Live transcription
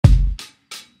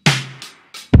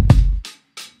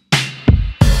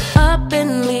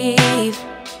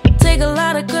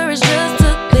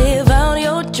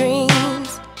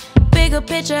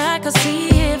future I could see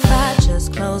if I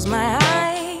just close my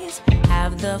eyes.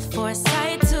 Have the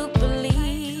foresight to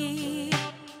believe.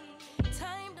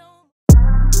 Time don't.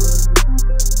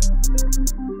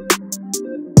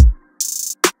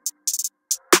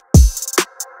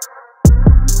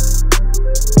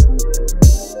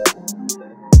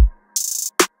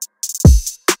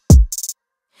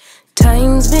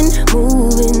 Time's been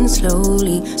moving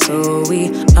slowly, so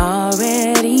we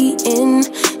already in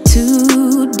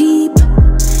too deep.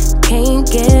 Can't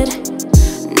get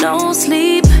no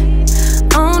sleep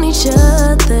on each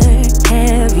other,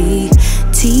 heavy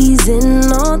teasing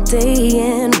all day.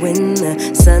 And when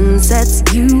the sun sets,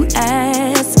 you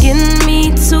asking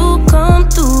me to come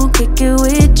through, kick it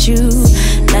with you.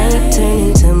 Night turn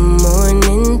into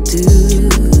morning dew,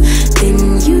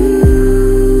 then you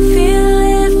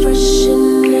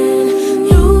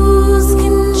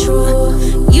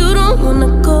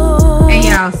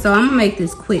so I'm gonna make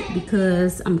this quick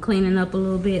because I'm cleaning up a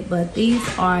little bit, but these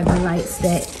are the lights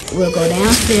that will go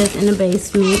downstairs in the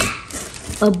basement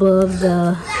above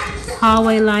the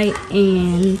hallway light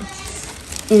and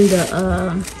in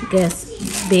the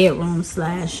guest bedroom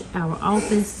slash our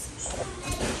office.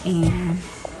 And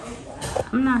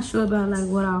I'm not sure about like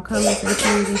what our colors they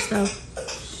change and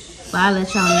stuff, but I'll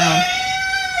let y'all know,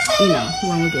 you know,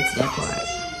 when we get to that part.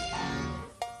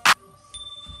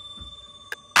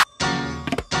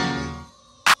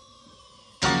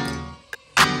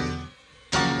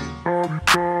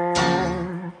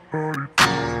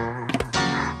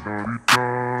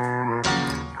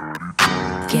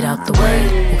 Get out the way.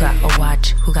 Who got a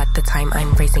watch? Who got the time?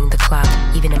 I'm raising the clock.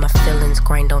 Even in my feelings,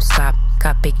 grind don't stop.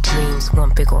 Got big dreams,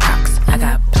 want big rocks. I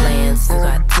got plans, you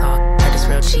got talk. Heard it's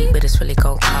real cheap, but it's really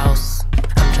gon' cost.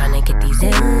 I'm trying to get these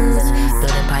ends,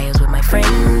 building empires with my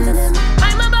friends.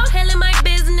 I'm about handling my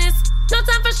business. No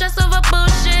time for stress over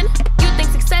bullshit. You think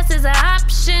success is an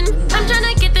option? I'm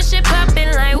trying to get this shit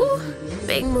poppin' like woo.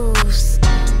 Big moves,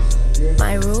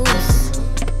 my rules.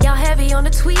 Y'all heavy on the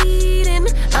tweeting.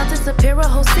 I'll disappear a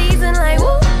whole season like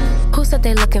woo. Who said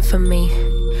they looking for me?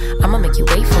 I'ma make you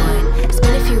wait for it.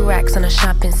 Spend a few racks on a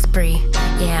shopping spree.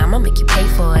 Yeah, I'ma make you pay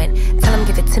for it. Tell them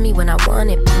give it to me when I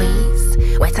want it, please.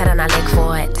 Wait till I leg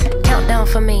for it. Countdown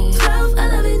for me. 12,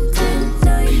 11, 10,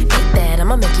 9. Ain't that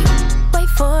I'ma make you wait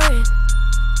for it.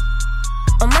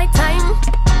 On my time.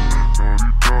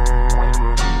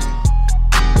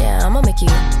 Yeah, I'ma make you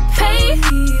pay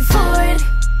for it.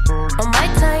 On my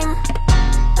time.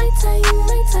 My time,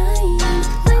 my time,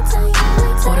 my time,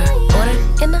 my time. Order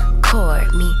in the court.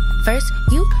 Me first,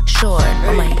 you short.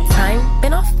 On my time,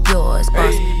 been off yours.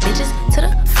 Boss bitches to the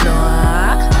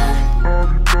floor.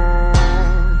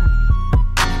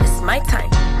 It's my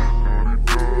time.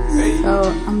 So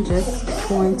I'm just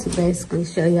going to basically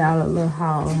show y'all a little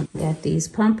haul. Got these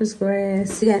pampas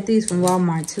grass. You got these from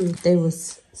Walmart too. They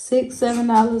was $6,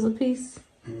 $7 a piece.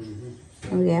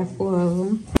 And we got 4 of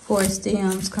them. 4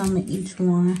 stems come in each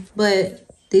one. But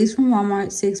these from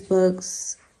Walmart,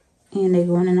 $6. And they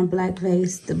going in a black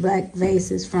vase. The black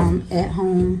vase is from At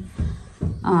Home.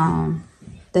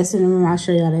 That's in the room. I'll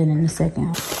show y'all that in a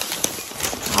second.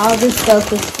 All this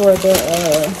stuff is for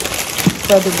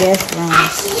the guest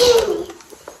room.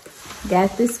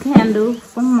 Got this candle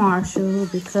from Marshall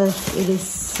because it is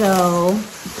so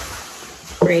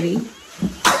pretty.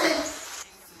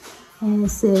 And it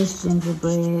says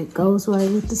gingerbread. Goes right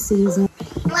with the season.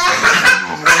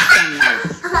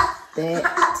 That.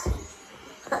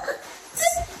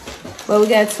 But we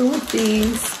got 2 of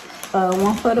these.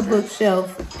 One for the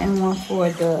bookshelf and one for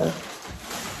the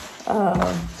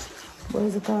what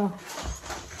is it called?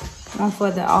 One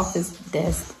for the office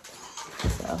desk.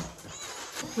 So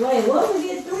wait, what we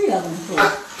get 3 of them for?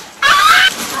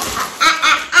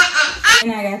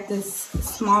 And I got this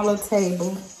smaller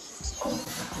table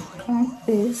like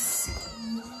this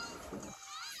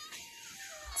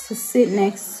to sit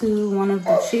next to one of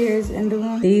the chairs in the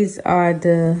room. These are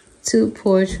the 2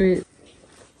 portraits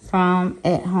from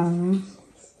At Home.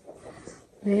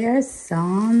 They're so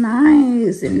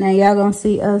nice. And now y'all gonna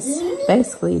see us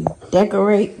basically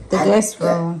decorate the guest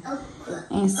room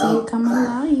and see it come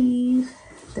alive.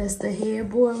 That's the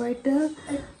headboard right there.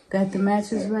 Got the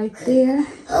mattress right there.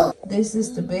 This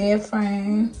is the bed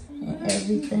frame and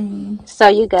everything. So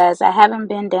you guys, I haven't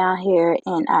been down here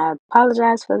and I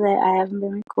apologize for that. I haven't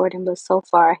been recording, but so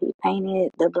far he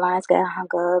painted, the blinds got hung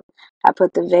up. I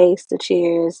put the vase, the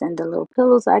chairs, and the little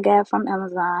pillows I got from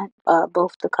Amazon,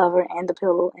 both the cover and the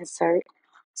pillow insert.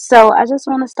 So I just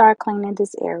want to start cleaning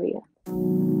this area.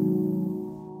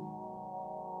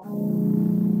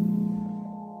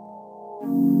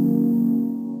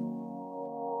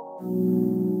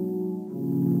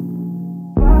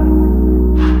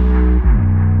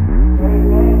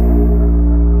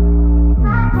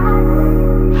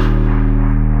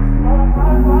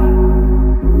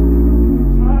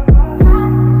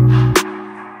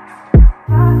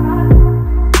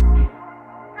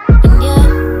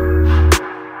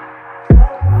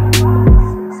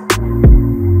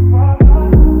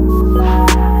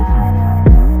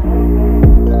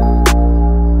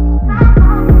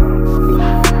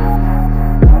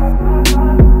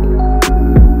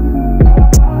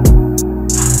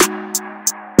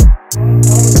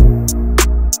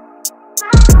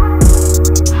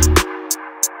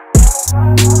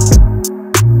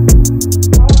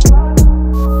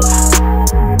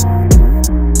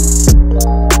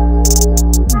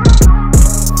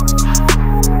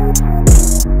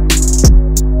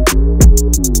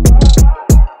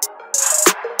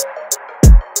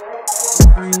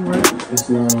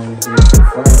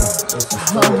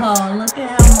 Oh, look at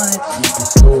how much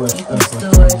you can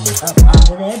storage up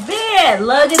under that bed.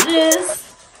 Look at this.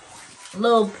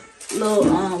 Little,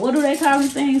 what do they call them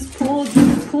things? Pool.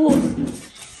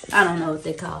 I don't know what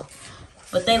they call.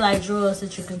 But they like drawers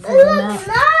that you can pull them out.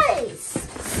 Nice.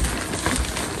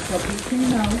 So you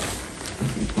know,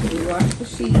 we wash the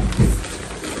sheets.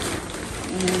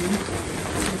 And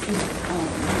this is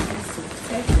to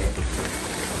protect it.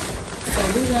 So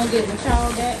we're going to get the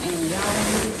shower back and y'all want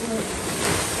to get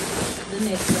the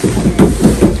next one.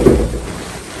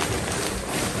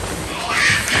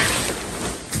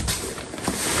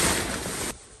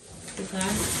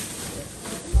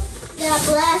 God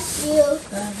bless you.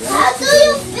 God bless How do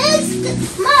you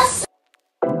fix my...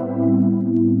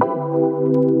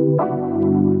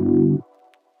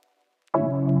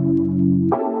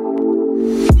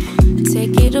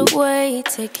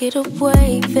 Take it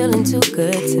away, feeling too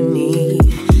good to me.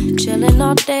 Chilling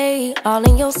all day, all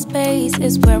in your space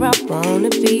is where I wanna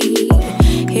be.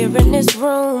 Here in this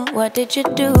room, what did you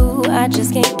do? I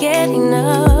just can't get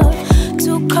enough.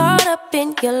 Too caught up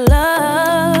in your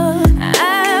love.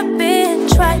 I've been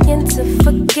trying to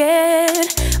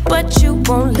forget, but you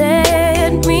won't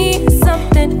let me.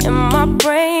 Something in my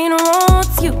brain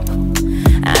wants you.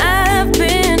 I've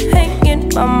been hanging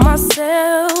by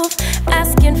myself,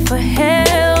 asking for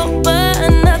help, but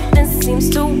nothing seems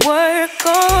to work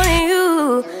on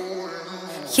you.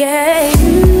 Yeah,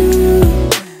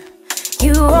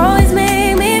 you always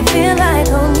make me feel like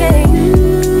home. Yeah,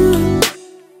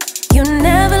 you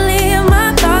never leave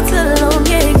my thoughts alone.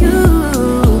 Yeah,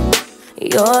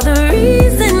 you're the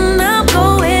reason I'm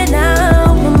going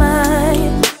out my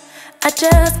mind. I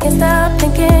just can't stop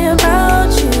thinking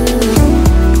about you.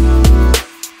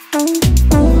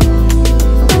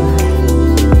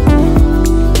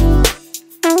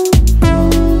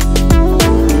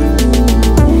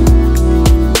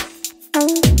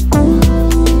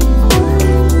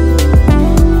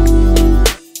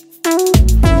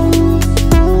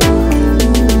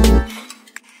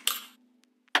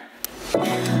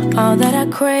 All that I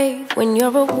crave when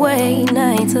you're away,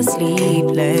 nights are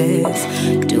sleepless.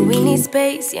 Do we need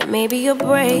space? Yeah, maybe a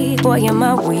break. Boy, you're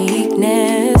my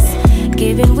weakness.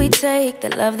 Give and we take, the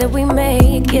love that we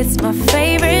make, it's my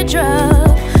favorite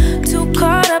drug. Too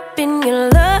caught up in your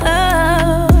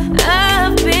love.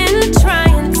 I've been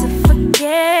trying to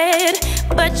forget,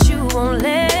 but you won't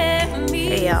let me.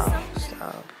 Hey y'all,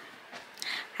 so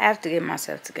I have to get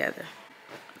myself together,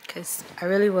 because I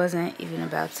really wasn't even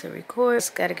about to record.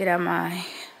 Just gotta get out my,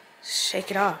 shake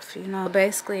it off, you know.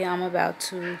 Basically, I'm about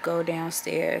to go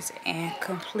downstairs and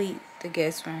complete the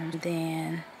guest room.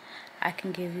 Then I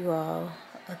can give you all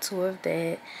a tour of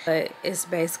that. But it's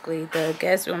basically, the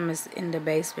guest room is in the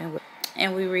basement,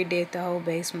 and we redid the whole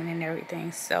basement and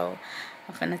everything. So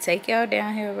I'm gonna take y'all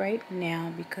down here right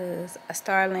now, because I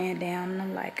started laying down and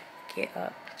I'm like, get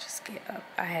up, just get up.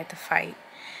 I had to fight.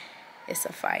 It's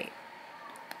a fight.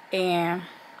 And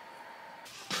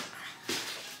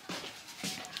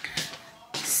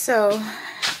so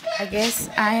I guess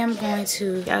I am going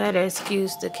to, y'all gotta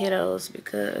excuse the kiddos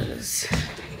because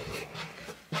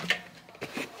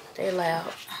they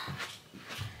loud.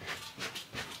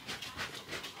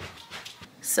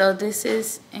 So this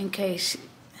is in case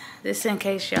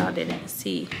y'all didn't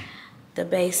see the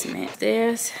basement.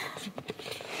 There's,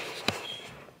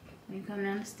 you come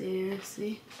down the stairs,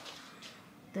 see,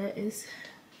 that is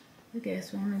the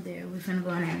guest room in there. We're finna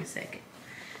go in there in a second.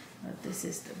 But this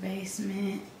is the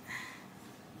basement.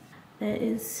 That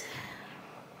is,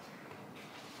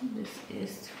 this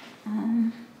is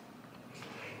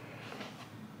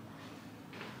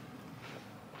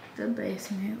the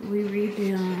basement. We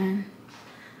redone.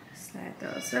 Slide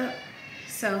those up.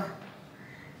 So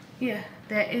yeah,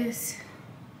 that is,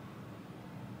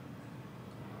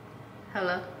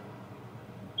 hello.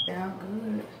 Sound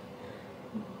good.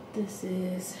 This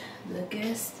is the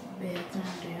guest bedroom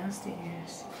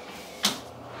downstairs.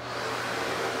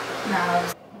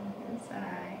 Now,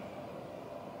 inside.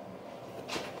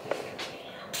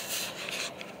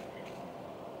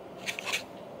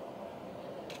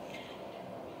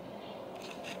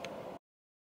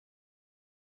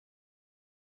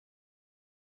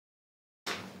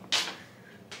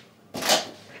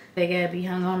 They gotta be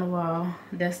hung on the wall.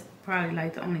 That's probably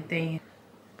like the only thing.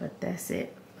 But that's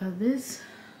it for this.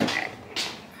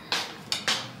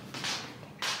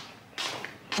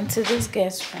 Into this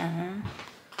guest room.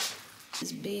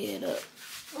 This bed up.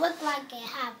 Look like it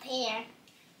have hair.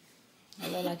 I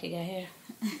look like it got hair.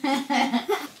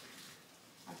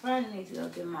 I probably need to go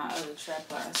get my other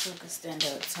tripod so I can stand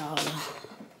up taller.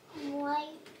 Why?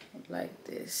 Like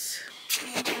this.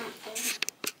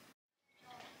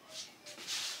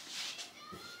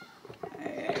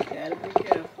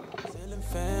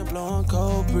 Blowing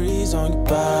cold breeze on your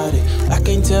body. I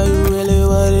can't tell you really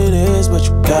what it is, but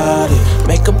you got it.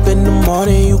 Makeup in the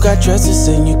morning, you got dresses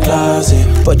in your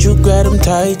closet, but you grab them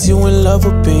tight, you in love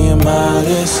with being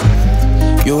modest.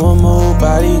 You a move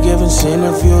body giving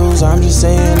interviews. I'm just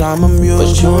saying I'm amused,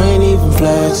 but you ain't even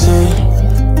flexing.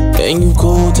 And you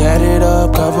cool, tatted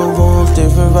up, cover wounds,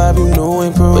 different vibe, you know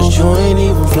improved, but you ain't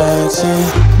even flexing.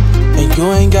 And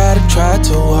you ain't gotta try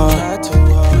too hard.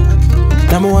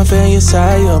 Number one fan, your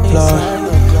side, you applaud.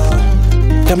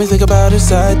 Got me think about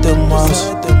inside the walls.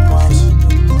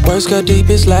 Words cut deep,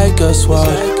 it's like a sword.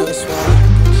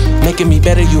 Making me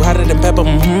better, you hotter than pepper,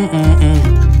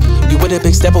 You with a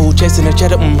big stepper who chasing the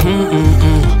cheddar,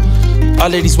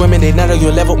 All of these women, they not on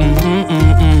your level,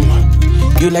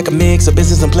 You like a mix of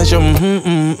business and pleasure,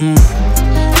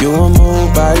 You a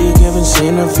move body giving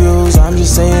interviews. I'm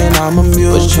just saying I'm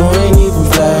amused, but you ain't even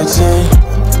flexing.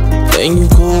 And you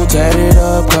cool, tatted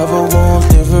up, cover wounds,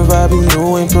 different vibe, you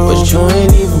know improved, but you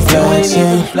ain't even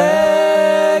flexing.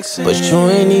 But you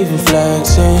ain't even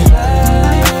flexing.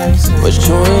 But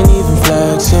you ain't even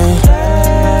flexing.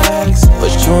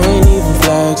 But you ain't even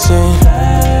flexing.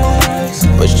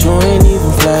 But you ain't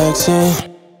even flexing.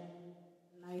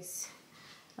 Nice.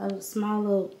 A small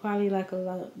little, probably like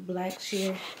a black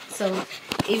chair. So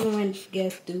even when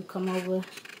guests do come over,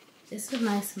 it's a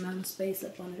nice amount of space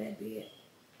up under that bed.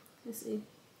 Let's see.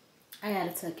 I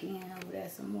gotta tuck in over there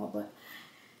some more, but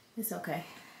it's okay.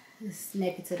 It's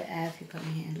naked to the eye if you come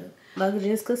in here. Look,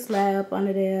 just could slide up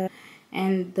under there.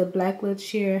 And the black little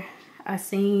chair I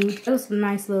seen, it was a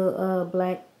nice little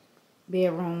black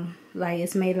bedroom. Like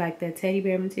it's made like that teddy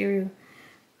bear material.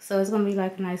 So it's gonna be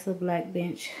like a nice little black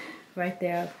bench right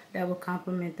there that will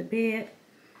complement the bed.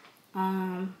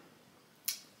 And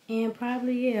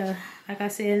probably, yeah, like I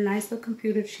said, a nice little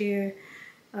computer chair.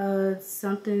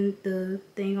 Something, the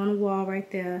thing on the wall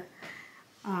right there.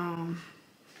 And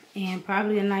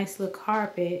probably a nice little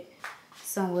carpet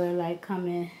somewhere, like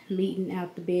coming, meeting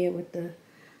out the bed with the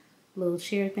little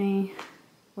chair thing.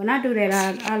 When I do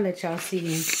that, I'll let y'all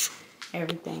see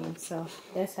everything. So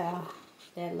that's how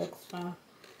that looks from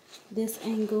this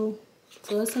angle.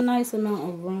 So it's a nice amount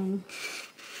of room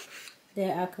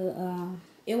that I could,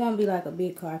 it won't be like a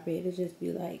big carpet. It'll just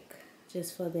be like,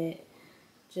 just for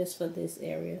this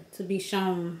area to be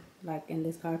shown like in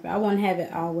this carpet. I won't have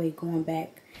it all the way going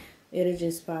back. It'll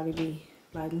just probably be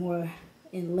like more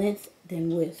in length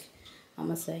than width, I'm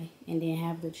gonna say. And then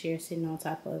have the chair sitting on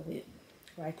top of it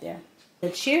right there. The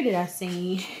chair that I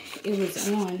seen, it was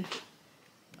on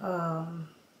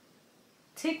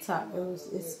TikTok.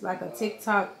 It's like a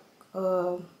TikTok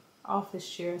office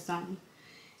chair or something.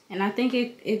 And I think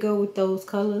it go with those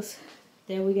colors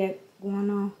that we got going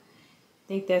on. I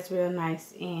think that's real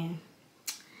nice, and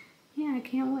yeah, I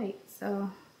can't wait.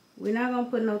 So we're not gonna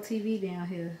put no TV down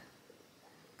here,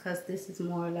 cause this is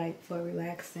more like for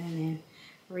relaxing and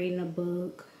reading a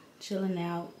book, chilling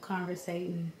out,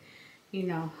 conversating, you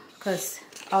know, cause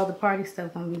all the party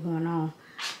stuff gonna be going on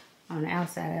the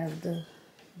outside of the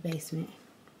basement.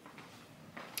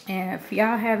 And if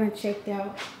y'all haven't checked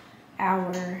out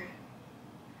our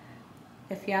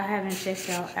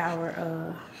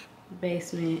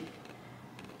basement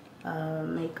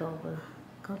makeover,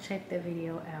 go check that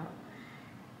video out.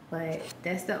 But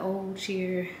that's the old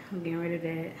chair. I'm getting rid of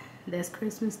that. That's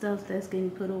Christmas stuff that's getting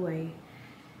put away.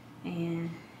 And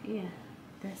yeah,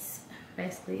 that's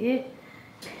basically it.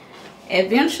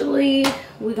 Eventually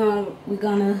we're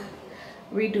gonna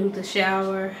redo the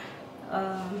shower,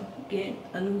 get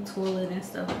a new toilet and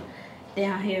stuff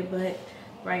down here, but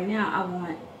right now I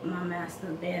want my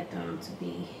master bathroom to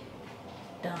be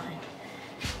done.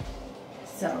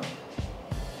 So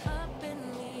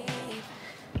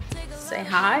say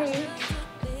hi.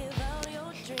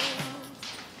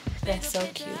 That's so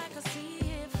cute.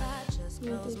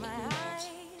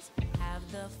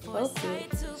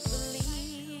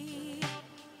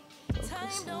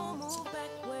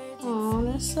 Oh,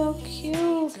 that's so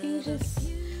cute. You just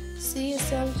see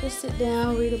yourself, just sit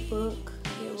down, read a book,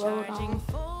 get rolled on.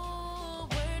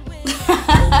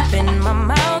 Open my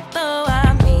mouth, though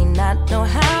I may not know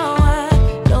how. I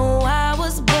know I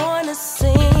was born to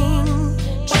sing.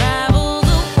 Travel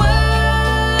the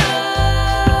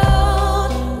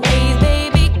world, raise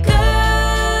baby girls.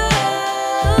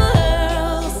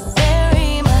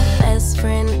 Bury my best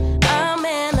friend. I'm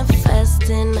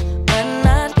manifesting, but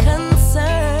not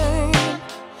concerned.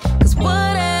 'Cause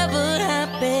whatever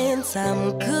happens,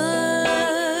 I'm good.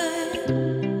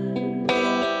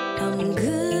 I'm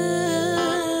good.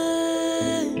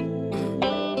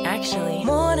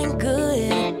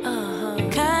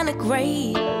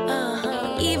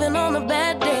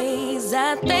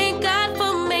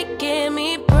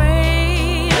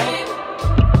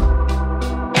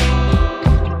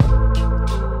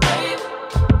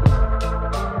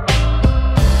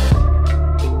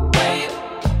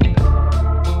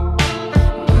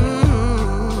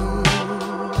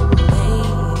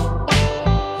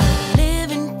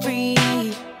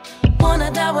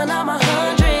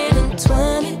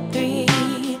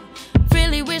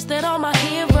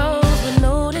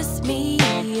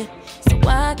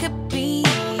 could be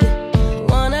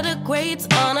one of the greats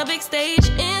on a big stage,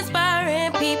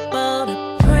 inspiring people to